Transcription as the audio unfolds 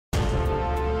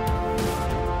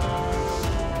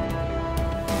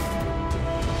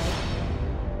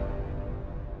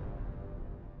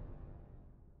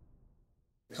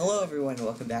Hello everyone,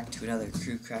 welcome back to another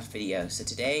CubeCraft video. So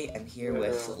today I'm here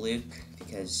with Luke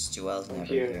because Joel's never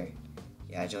here.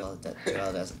 Yeah, Joel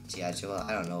doesn't. Yeah, Joel,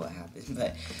 I don't know what happened,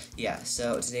 but yeah.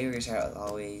 So today we're gonna start with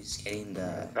always getting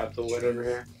the. Grab the wood over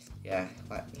here. Yeah,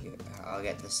 I'll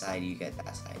get this side, you get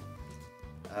that side.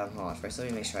 Hold on. First,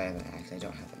 let me make sure I have an axe. I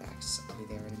don't have an axe. I'll be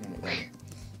there in a minute.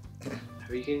 How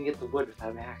are you gonna get the wood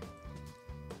without an axe?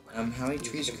 How many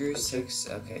trees grew? 6.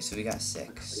 Okay, so we got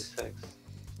 6. 6.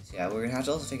 So yeah, we're gonna have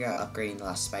to also figure out upgrading the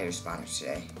last spider spawner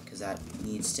today, because that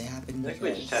needs to happen. I think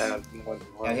we just have one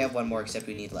more. Yeah, we have one more, except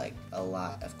we need like a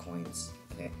lot of coins.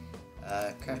 Okay,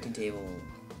 crafting table.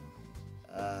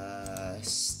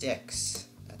 Sticks.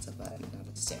 That's a button, not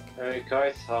a stick. Alright,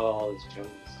 guys, saw all this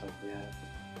jungle stuff we have.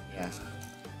 Yeah.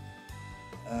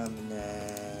 And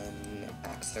then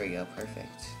axe. There we go.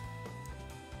 Perfect.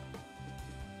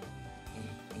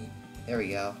 There we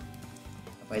go.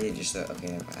 If I didn't just throw, okay,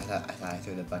 never mind. I thought I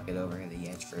threw the bucket over the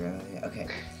edge for okay.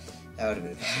 That would have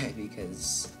been bad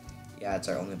because yeah, it's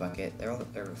our only bucket. There are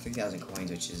 3,000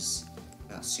 coins, which is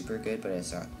not super good, but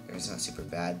it's not super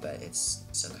bad, but it's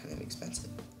still kind of expensive.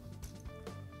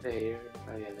 There,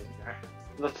 oh yeah, there you are.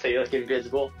 Let's say you're like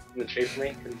invisible in the tree for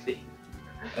me, couldn't see.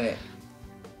 Okay.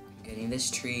 Getting this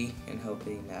tree and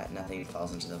hoping that nothing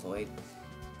falls into the void.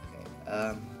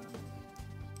 Okay,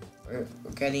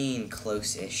 we're getting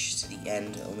close-ish to the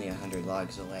end, only 100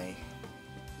 logs away.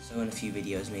 So in a few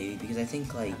videos maybe, because I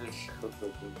think like... How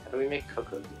do we make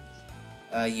cocoa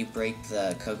beans? You break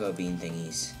the cocoa bean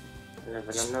thingies. Yeah,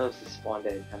 but none of those is spawned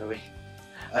in. How do we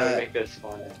make those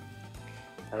spawn in?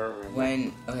 I don't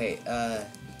remember.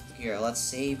 Here, let's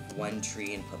save one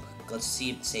tree and let's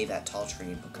save that tall tree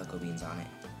and put cocoa beans on it.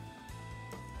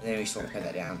 And then we just won't put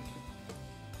that down.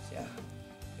 So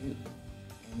yeah. Ooh.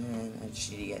 And then I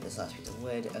just need to get this last piece of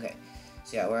wood. Okay.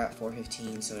 So yeah, we're at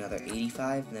 415, so another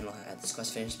 85, and then we'll have this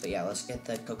quest finished. But yeah, let's get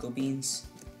the cocoa beans.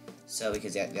 So,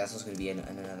 because that's what's going to be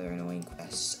another annoying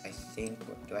quest. I think,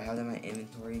 do I have them in my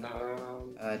inventory? No.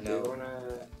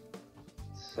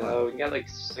 So, we got like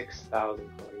 6,000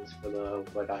 coins for the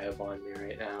wood I have on me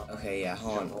right now. Okay, yeah,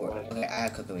 hold on. Okay, I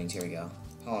have cocoa beans, here we go.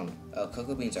 Hold on. Oh,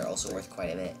 cocoa beans are also worth quite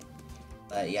a bit.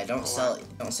 But yeah, don't sell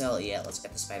it yet. Let's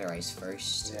get the spider eyes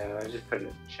first. Yeah, I just put it in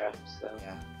the chest, so.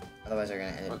 Yeah. Otherwise, they're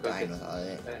gonna end up dying with all of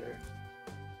it.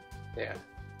 Yeah.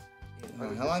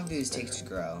 How long do these take to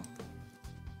grow?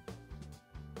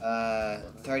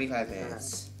 35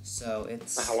 minutes. So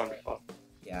it's. How wonderful.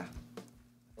 Yeah.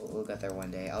 We'll get there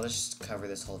one day. I'll just cover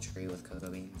this whole tree with cocoa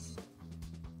beans.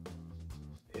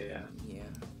 Yeah. Yeah.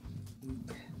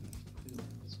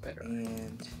 Spider.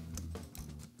 And.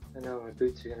 I know, my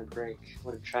boots are gonna break.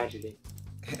 What a tragedy.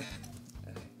 Okay.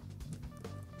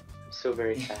 I'm so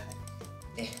very sad.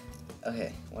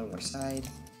 Okay, one more side.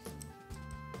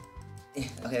 Okay,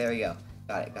 there we go.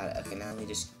 Got it. Okay, now let me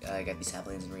just get these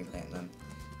saplings and replant them.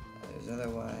 There's another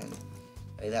one.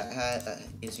 That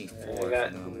gives me 4. I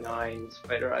got 9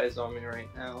 spider eyes on me right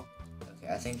now.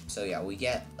 Okay, I think so. Yeah, we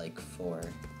get like 4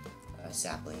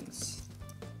 saplings.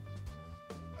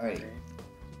 Alright. Okay.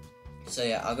 So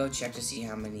yeah, I'll go check to see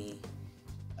how many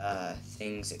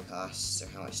things it costs or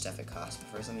how much stuff it costs.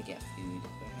 But first, let me get food. Do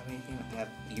I have anything? I have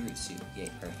beetroot soup. Yay,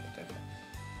 perfect. Okay.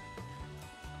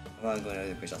 Well, I'm going over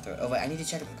the bridge. I'll throw it. Oh wait, I need to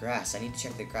check the grass. I need to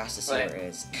check the grass to see where it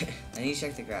is. I need to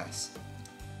check the grass.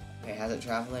 Okay, has it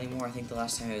traveled anymore? I think the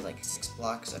last time it was like 6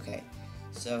 blocks. Okay,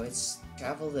 so it's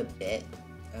traveled a bit.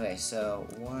 Okay, so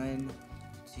 1,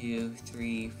 2,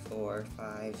 3, 4,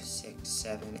 5, 6,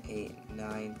 7, 8,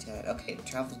 9, 10. Okay, it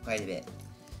traveled quite a bit.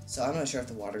 So I'm not sure if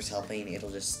the water's helping.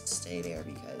 It'll just stay there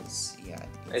because, yeah.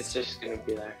 It's just gonna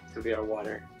be there. It'll be our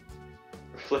water.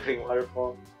 Our floating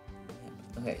waterfall.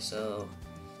 Okay, so.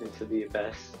 Into the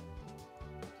abyss.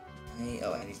 I need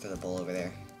to throw the bowl over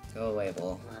there. Go away,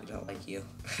 bowl. I don't like you.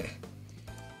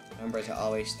 Remember to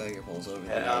always throw your bowls over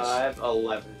there. I have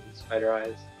 11 spider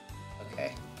eyes.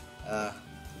 Okay.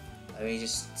 Let me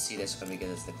just see this one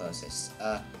because it's the closest.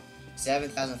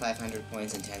 7,500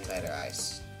 points and 10 spider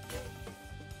eyes.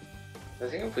 I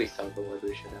think if we sell the wood,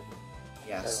 we should have.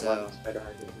 Yeah, so spider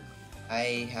eyes.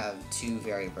 I have 2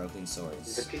 very broken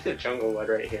swords. There's a piece of jungle wood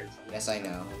right here. Yes, I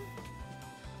know.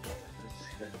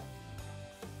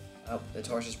 Oh, the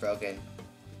torch is broken.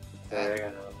 There you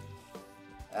go.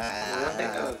 I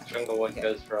think the jungle wood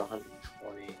goes for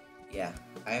 120. Yeah,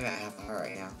 I'm at half a heart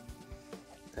right now.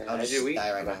 I'll just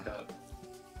die right now.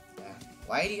 Yeah.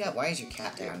 Why is your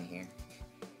cat down here?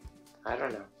 I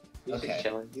don't know. He's just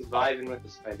chilling. He's vibing with the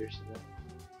spiders.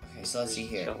 Okay, so let's see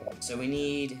here. Chilling. So we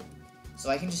need. So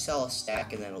I can just sell a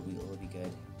stack and then it'll be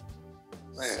good.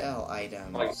 Okay. Sell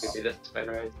items. Oh, I can give you this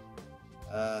spider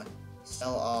eyes.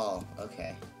 Sell all.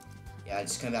 Okay. Yeah,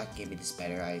 just come back and give me the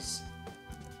spider eyes.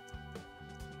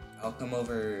 I'll come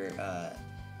over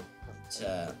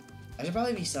to... I should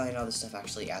probably be selling all this stuff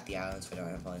actually at the islands so I don't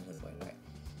have to fall into the void. Right.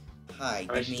 Hi,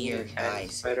 give me your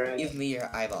eyes. Give me your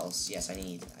eyeballs. Yes, I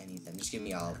need them. Just give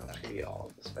me all of them. I'll give you all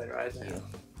of the spider eyes now.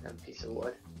 And a piece of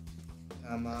wood.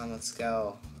 Come on, let's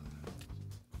go.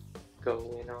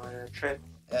 Going on a trip.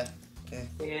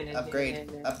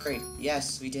 Upgrade.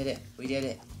 Yes, we did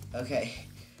it. Okay.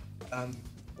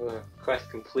 Quest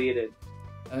completed.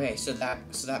 Okay, so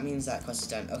that means that quest is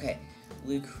done. Okay,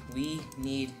 Luke, we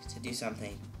need to do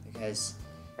something because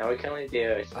now we can only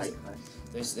do a side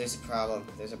quest. There's a problem.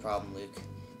 There's a problem, Luke.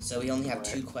 So we only have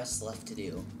 2 quests left to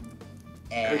do.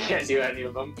 And we can't do any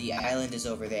of them. The island is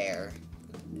over there,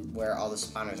 where all the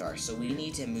spawners are. So we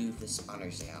need to move the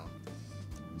spawners now.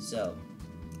 So,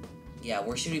 yeah,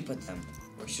 where should we put them?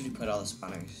 Where should we put all the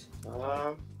spawners?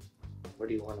 Where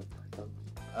do you want to put them?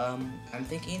 I'm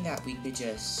thinking that we could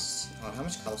just... Oh, how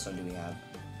much cobblestone do we have?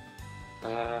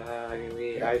 I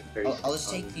mean, I have 30. I'll just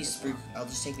take these spruce. I'll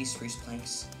just take these spruce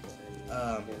planks.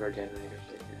 Our generators right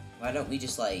here. Why don't we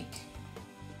just like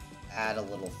add a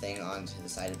little thing onto the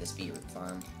side of this beetroot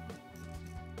farm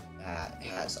that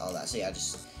has all that? So yeah,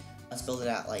 just let's build it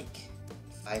at like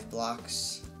 5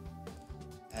 blocks,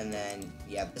 and then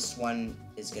yeah, this one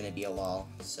is gonna be a wall.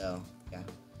 So yeah.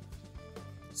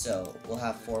 So we'll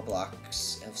have 4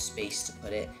 blocks of space to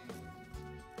put it.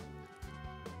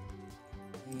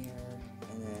 Here,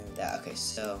 and then that, okay,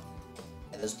 so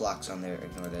yeah, those blocks on there,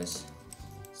 ignore those.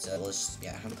 So we'll just,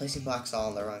 yeah, I'm placing blocks all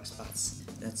in the wrong spots.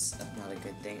 That's not a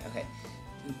good thing. Okay.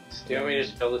 Do you want me to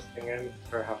just fill this thing in,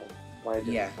 or how? Why did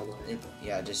yeah,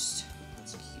 yeah, just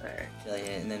let's keep filling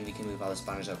it, and then we can move all the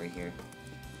spawners over here.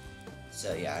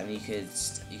 So yeah, I mean you could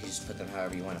just put them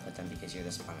however you want to put them because you're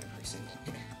the spawner person.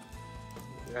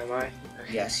 Am I?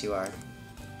 Okay. Yes, you are.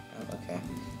 Oh, okay.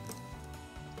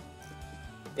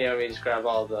 Yeah, let me just grab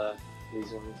all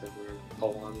these ones that were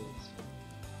pole ones.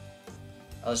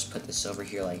 I'll just put this over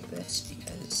here like this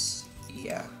because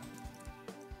yeah.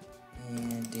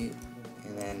 And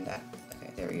then that.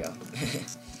 Okay, there we go.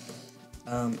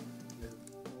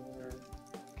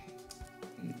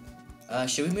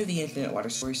 Should we move the infinite water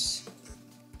source?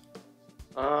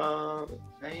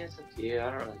 Maybe it's up to you. I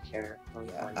don't really care.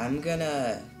 I'm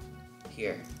gonna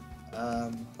here.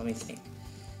 Let me think.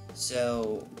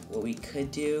 So what we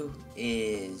could do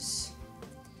is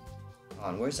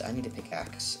I need a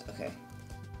pickaxe. Okay.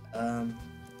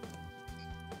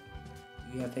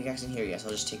 You have pickaxe in here? Yes,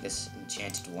 I'll just take this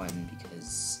enchanted one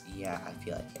because yeah, I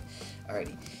feel like it.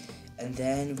 Alrighty. And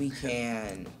then we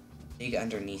can dig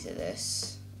underneath of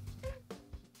this.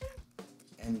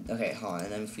 And okay, hold on,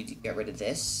 and then if we get rid of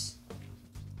this.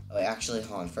 Oh wait, actually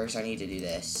hold on. First I need to do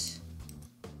this.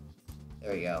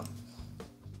 There we go.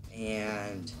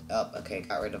 And okay,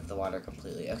 got rid of the water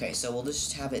completely. Okay, so we'll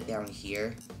just have it down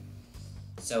here.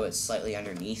 So it's slightly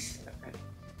underneath. Okay.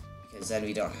 Because then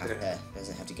we don't have to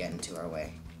doesn't have to get into our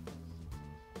way.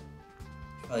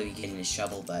 Probably be getting a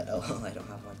shovel, but oh well, I don't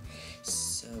have one.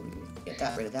 So we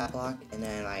get rid of that block, and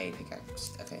then my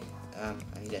pickaxe. Okay. I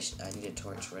need a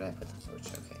torch. Where did I put the torch?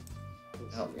 Okay.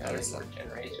 Oh, yeah, I need more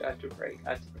generators. I have to break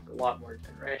a lot more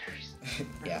generators.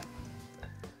 Yeah.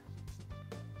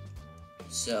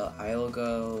 So I will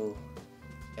go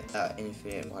get that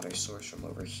infinite water source from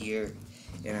over here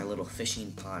in our little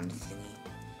fishing pond thingy.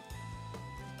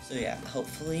 So yeah,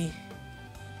 hopefully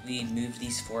we move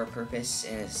these for a purpose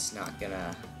and it's not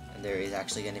gonna, and there is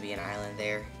actually gonna be an island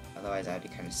there. Otherwise I'd be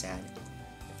kind of sad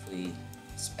if we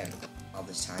spent all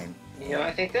this time. You know,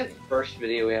 I think that first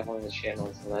video we have on the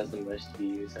channel so has the most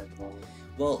views at the moment.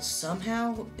 Well,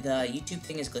 somehow the YouTube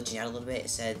thing is glitching out a little bit. It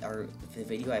said, the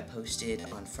video I posted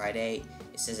on Friday,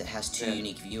 it says it has 2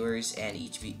 unique viewers, and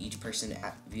each person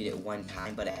viewed it 1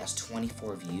 time, but it has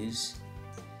 24 views.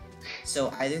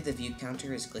 So either the view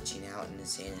counter is glitching out and is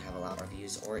saying to have a lot more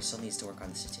views, or it still needs to work on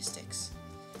the statistics.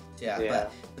 So yeah,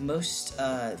 but the most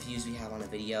views we have on a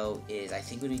video is, I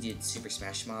think when we did Super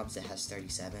Smash Mobs, it has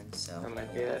 37, so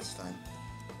that's fun.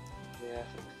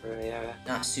 Yeah,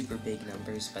 not super big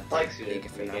numbers, but they're big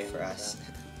enough for us.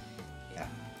 Yeah.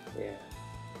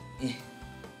 Yeah.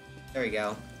 There we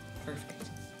go. Perfect.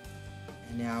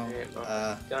 And now,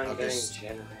 I'll just...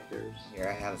 generators. Here,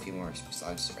 I have a few more, so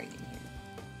I'll just write in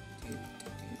here.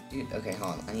 Dude, okay,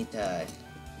 hold on. I need to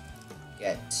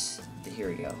get here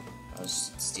we go. I'll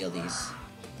just steal these.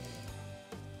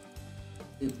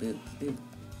 Boop, boop, boop, boop.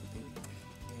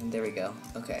 And there we go.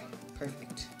 Okay,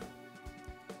 perfect.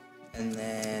 And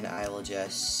then I will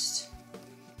just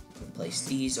replace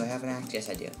these. Do I have an axe? Yes,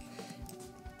 I do.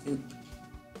 Boop.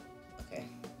 Okay,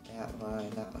 that one,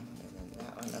 and then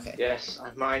that one. Okay. Yes,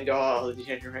 I mined all the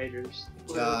generators.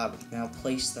 Good job. Now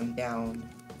place them down.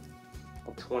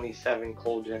 27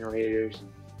 coal generators and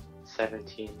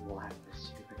 17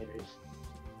 lapis generators.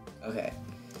 Okay.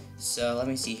 So let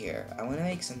me see here. I want to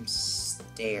make some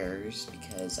stairs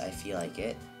because I feel like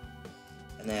it.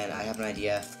 And then I have an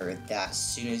idea for that as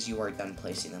soon as you are done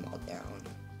placing them all down.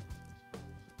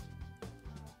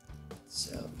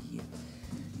 So yeah.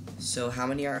 So how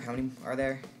many are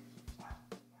there?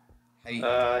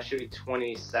 Should be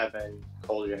 27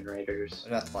 coal generators. What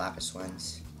about the lapis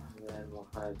ones? And then we'll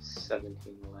have 17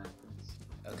 lapis.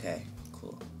 Okay,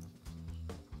 cool.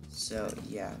 So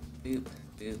yeah, boop,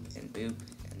 boop, and boop,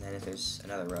 and then if there's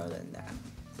another row, then that.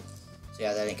 So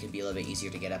yeah, then it could be a little bit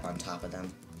easier to get up on top of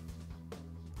them.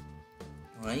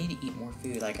 Well, I need to eat more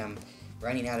food, like I'm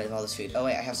running out of all this food. Oh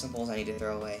wait, I have some bowls I need to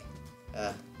throw away.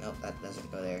 Nope, that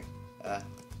doesn't go there.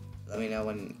 Let me know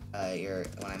when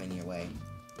I'm in your way.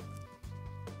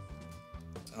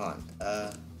 Hold on,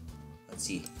 let's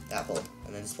see, that bowl,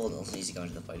 and then this bowl also needs to go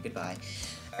into the void. Goodbye.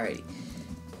 Alrighty.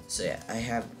 So yeah, I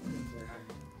have.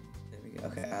 There we go.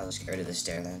 Okay, I'll just get rid of the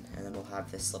stair then, and then we'll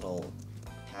have this little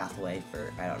pathway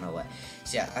for I don't know what.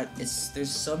 So yeah,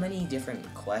 there's so many different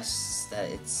quests that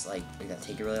it's like that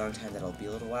take a really long time. That'll be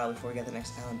a little while before we get the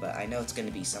next island, but I know it's going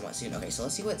to be somewhat soon. Okay, so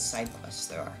let's see what side quests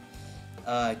there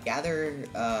are. Gather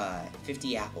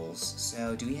 50 apples.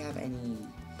 So do we have any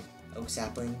oak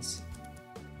saplings?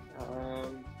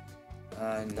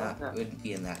 Wouldn't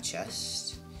be in that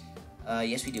chest.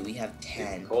 Yes we do, we have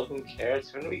 10. Golden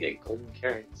carrots? When do we get golden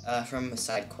carrots? From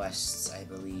side quests, I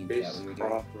believe, that we were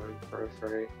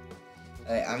doing.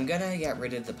 Okay, I'm gonna get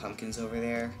rid of the pumpkins over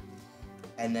there.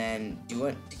 And then, do you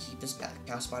want to keep this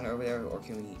cow spawner over there, or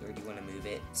do you want to move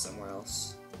it somewhere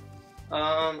else?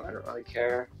 I don't really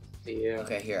care. Yeah.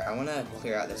 Okay, here, I want to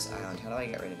clear out this island. How do I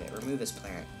get rid of it? Remove this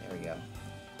plant. There we go.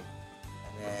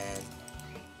 And then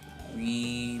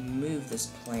remove this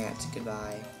plant.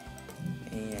 Goodbye.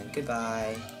 And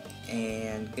goodbye.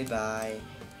 And goodbye.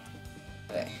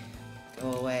 Okay.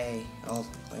 Go away. All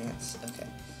the plants. Okay.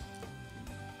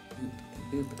 Boop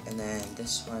and boop. And then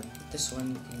this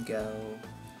one can go.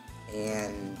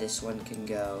 And this one can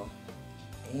go.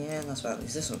 And last but not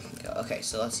least, this one can go. Okay,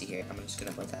 so let's see here. I'm just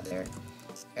gonna put that there.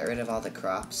 Get rid of all the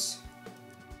crops.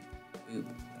 Boop.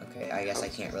 Okay, I guess I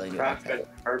can't really do Craft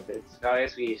that. carpets. No, I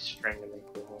guess we use string to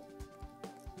make the hole.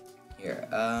 Here,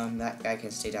 that guy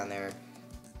can stay down there.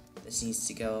 This needs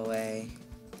to go away.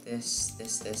 This,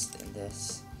 and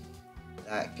this.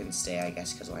 That can stay, I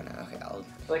guess, because why not? Okay, I'll...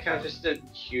 I like how just a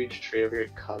huge tree over here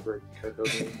covered cocoa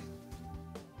beans.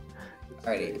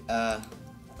 Alrighty,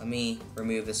 let me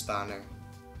remove the spawner.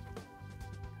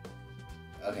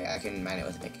 Okay, I can mine it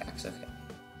with a pickaxe, okay.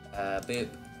 Boop.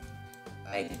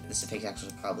 This pickaxe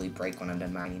will probably break when I'm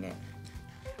done mining it.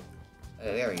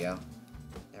 Okay, there we go.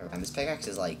 Never mind, this pickaxe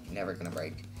is, like, never gonna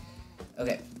break.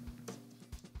 Okay.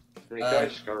 We can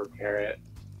just go repair it.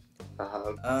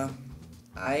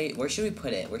 Where should we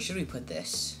put it? Where should we put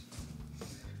this?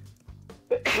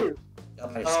 I'll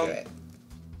probably screw it.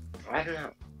 I don't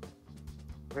know.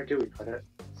 Where do we put it?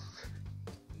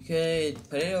 We could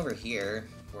put it over here,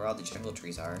 where all the jungle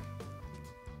trees are.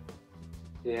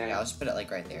 Yeah. Yeah, I'll just put it, like,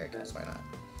 right there, because why not?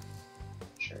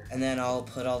 Sure. And then I'll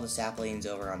put all the saplings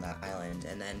over on that island,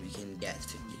 and then we can get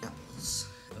 50 apples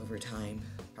over time.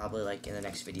 Probably, like, in the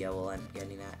next video we'll end up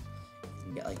getting that. We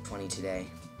can get, like, 20 today.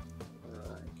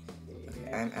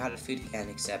 Okay, I'm out of food again,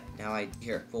 except now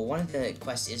well, one of the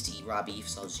quests is to eat raw beef,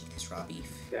 so I'll just eat this raw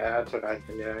beef. Yeah, that's what I've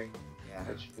been doing. Yeah.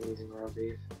 I've just been using raw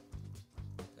beef.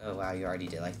 Oh, wow, you already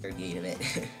did, like, 38 of it.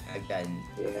 I've done...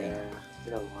 Yeah,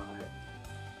 did a lot.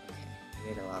 Okay, I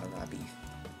made a lot of raw beef.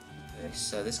 Okay,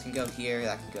 so this can go here,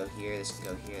 that can go here, this can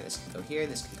go here, this can go here,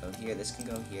 this can go here, this can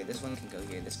go here, this one can go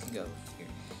here, this can go here.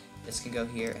 This can go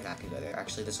here, and that can go there.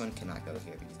 Actually, this one cannot go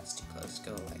here because that's too close.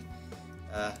 Go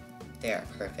away. There.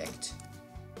 Perfect.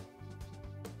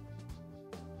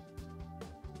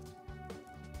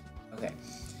 Okay.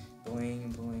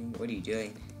 Boing, boing. What are you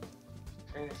doing?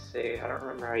 I'm trying to see. I don't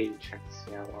remember how you check to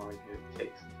see how long it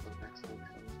takes until the next one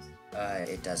comes.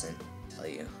 It doesn't tell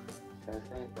you. Does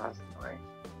it? That's annoying.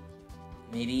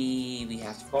 Maybe we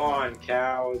have to... Spawn,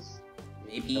 cows!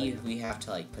 Maybe we have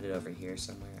to, like, put it over here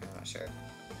somewhere. I'm not sure.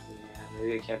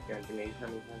 Maybe it can't be underneath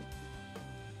anything.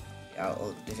 Yeah,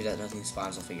 well, if it does nothing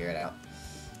spawns, we'll figure it out.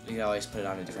 We could always put it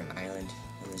on a different island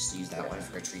and just use that one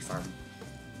for a tree farm.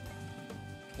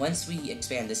 Once we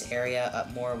expand this area up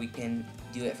more, we can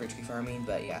do it for tree farming,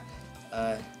 but yeah.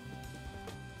 Are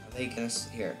they gonna...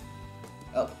 Here.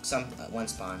 Oh, one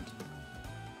spawned.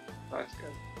 Oh, that's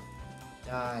good.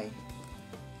 Die.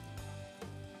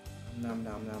 Nom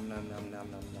nom nom nom nom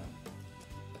nom nom nom.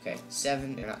 Okay,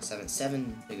 7, or not 7,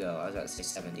 7 to go. I was about to say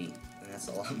 70, and that's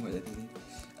a lot more than me.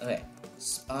 Okay,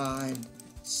 spawn,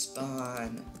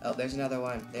 spawn. Oh, there's another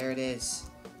one. There it is.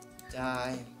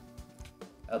 Die.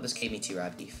 Oh, this gave me 2 raw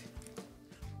beef.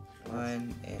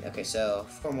 1, and okay, so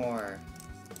 4 more.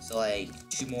 So like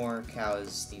 2 more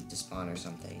cows need to spawn or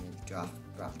something and drop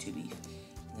 2 beef.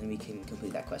 And then we can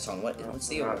complete that quest. On what's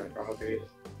the order?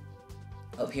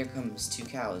 Oh, here comes 2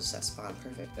 cows that spawn.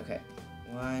 Perfect. Okay.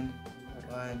 1,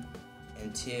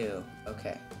 and 2.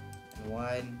 Okay. And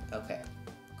 1. Okay.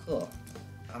 Cool.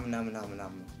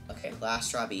 Nom. Okay,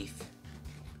 last raw beef.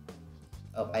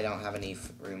 Oh, I don't have any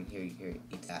room here. Here,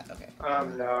 eat that. Okay.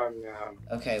 No.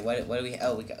 Okay, what do we?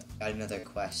 Oh, we got another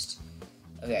quest.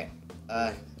 Okay.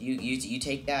 You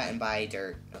take that and buy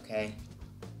dirt. Okay.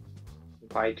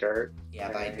 Buy dirt.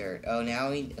 Yeah, buy dirt. Oh, now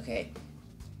we okay.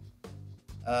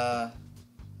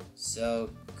 So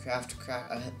craft.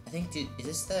 I think is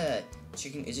this the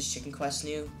chicken? Is this chicken quest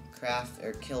new? Craft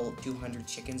or kill 200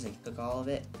 chickens and cook all of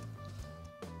it.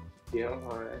 You don't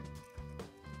want it.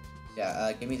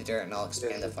 Yeah, give me the dirt and I'll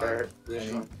expand the farm.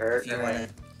 Dirt, if you wanna,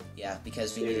 yeah,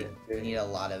 because we need a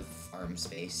lot of farm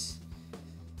space.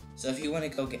 So if you want to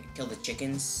go kill the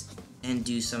chickens and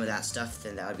do some of that stuff,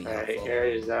 then that would be helpful. Alright, here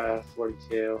is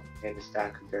 42 and a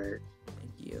stack of dirt.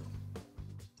 Thank you.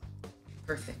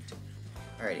 Perfect.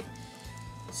 Alrighty.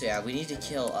 So yeah, we need to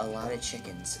kill a lot of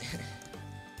chickens.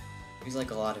 There's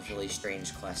like a lot of really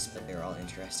strange quests, but they're all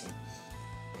interesting.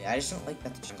 Yeah, I just don't like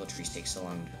that the jungle trees take so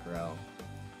long to grow.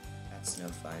 That's no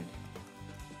fun.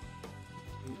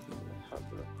 Are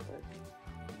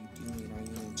you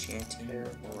enchanting or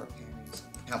repairing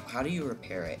something? How do you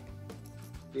repair it?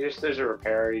 There's a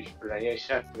repair you should put on. You just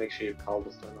have to make sure you have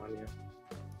cobblestone on you.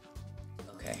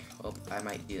 Okay, well, I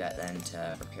might do that then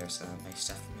to repair some of my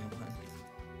stuff from now on.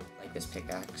 Like this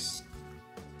pickaxe.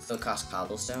 Still cost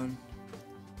cobblestone?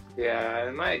 Yeah,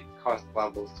 it might cost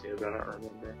levels too, but I don't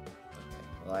remember. Okay,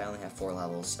 well I only have 4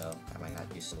 levels, so I might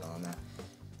not do so well on that.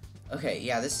 Okay,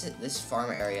 yeah, this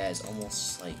farm area is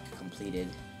almost like completed.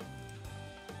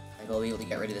 I will be able to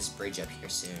get rid of this bridge up here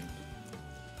soon.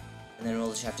 And then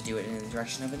we'll just have to do it in the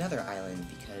direction of another island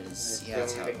because yeah,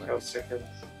 that's how it works.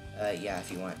 Yeah, if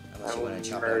you want, unless you want to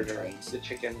chop down trees. The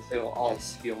chickens, they will all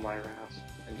steal my wrath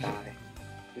and die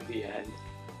in the end.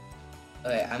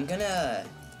 Okay, I'm gonna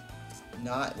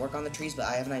not work on the trees, but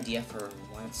I have an idea for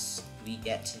once we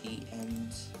get to the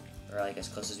end, or like as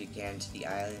close as we can to the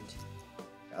island.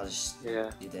 I'll just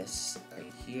do this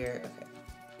right here.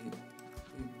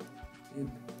 Okay.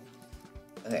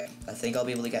 Okay, I think I'll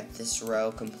be able to get this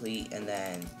row complete, and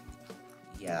then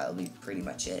yeah, that'll be pretty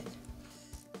much it.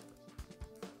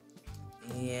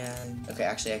 And okay,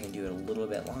 actually I can do it a little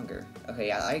bit longer. Okay,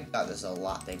 yeah, I got this a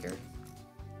lot bigger.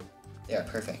 There,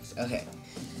 perfect. Okay.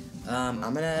 I'm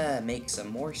gonna make some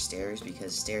more stairs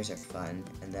because stairs are fun,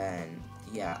 and then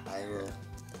yeah, I will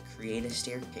create a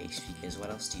staircase because what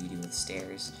else do you do with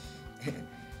stairs?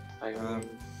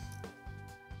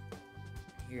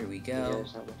 Here we go. Yeah,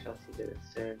 there's not much else to do with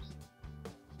stairs.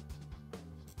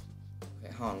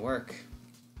 Okay, hold on, work.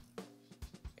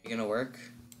 Are you gonna work?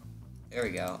 There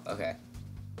we go. Okay.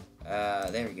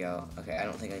 There we go. Okay, I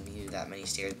don't think I need that many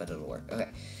stairs, but it'll work. Okay.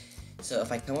 So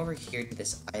if I come over here to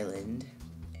this island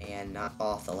and not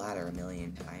fall off the ladder a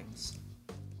million times.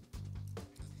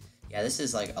 Yeah, this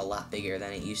is like a lot bigger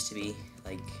than it used to be.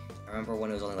 Like, I remember when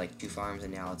it was only like 2 farms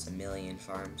and now it's a million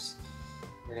farms.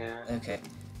 Yeah. Okay.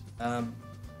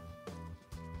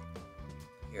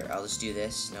 Here, I'll just do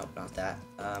this. Nope, not that.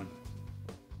 Oh,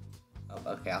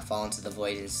 okay, I'll fall into the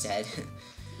void instead.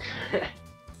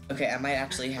 Okay, I might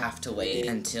actually have to wait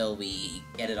until we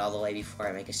get it all the way before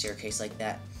I make a staircase like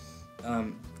that.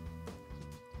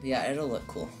 Yeah, it'll look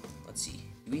cool. Let's see.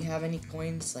 Do we have any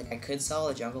coins? Like, I could sell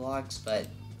the jungle logs, but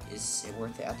is it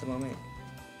worth it at the moment?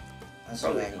 That's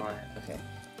what I need. Okay.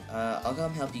 I'll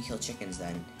come help you kill chickens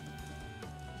then.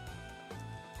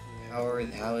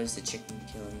 How is the chicken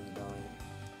killing going?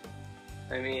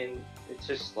 I mean, it's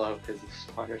just slow because the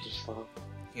spawners are slow.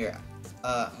 Here,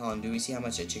 hold on, do we see how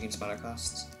much a chicken spawner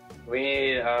costs? We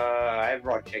need, I have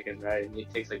raw chicken, right? And it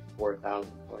takes like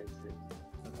 4,000 points.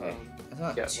 Okay,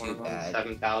 that's not too bad.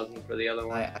 7,000 for the other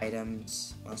one. Buy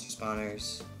items, monster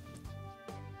spawners.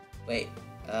 Wait,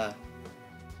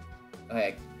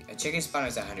 okay, a chicken spawner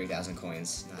is 100,000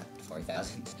 coins, not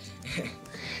 4,000.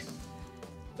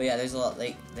 But yeah, there's a lot,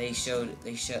 like, hold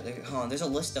on, there's a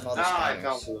list of all the spawners. I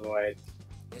fell to the void.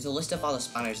 There's a list of all the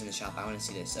spawners in the shop. I want to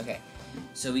see this. Okay,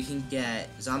 so we can get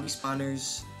zombie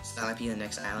spawners, so that might be the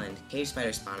next island, cave spider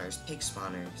spawners, pig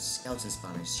spawners, skeleton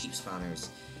spawners, sheep spawners.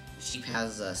 Sheep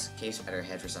has a cave spider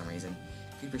head for some reason.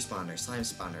 creeper spawner, slime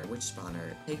spawner, witch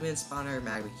spawner, pigman spawner,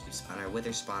 magma cube spawner,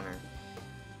 wither spawner,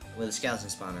 with a skeleton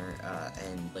spawner,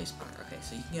 and blaze spawner. Okay,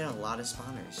 so you can get a lot of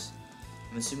spawners.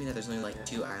 I'm assuming that there's only like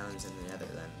 2 islands in the nether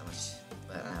then,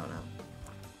 but I don't know.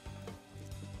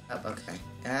 Oh, okay.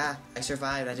 Ah, I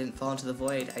survived. I didn't fall into the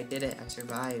void. I did it. I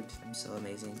survived. I'm so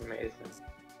amazing. Amazing.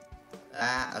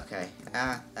 Ah, okay.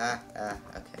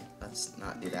 Okay. Let's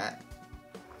not do that.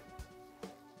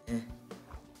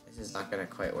 This is not gonna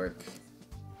quite work.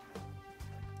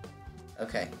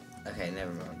 Okay. Okay,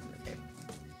 never mind. Okay.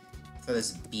 Throw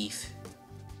this beef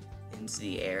into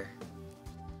the air.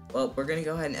 Well, we're gonna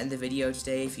go ahead and end the video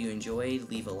today. If you enjoyed,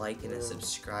 leave a like and a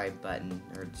subscribe button,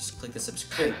 or just click the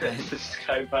subscribe button.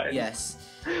 Subscribe button. Yes.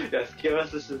 Yes, give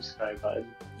us a subscribe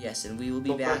button. Yes, and we will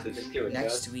be back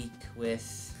next week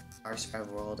with our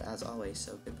survival world as always.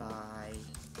 So goodbye.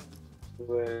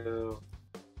 Whoa.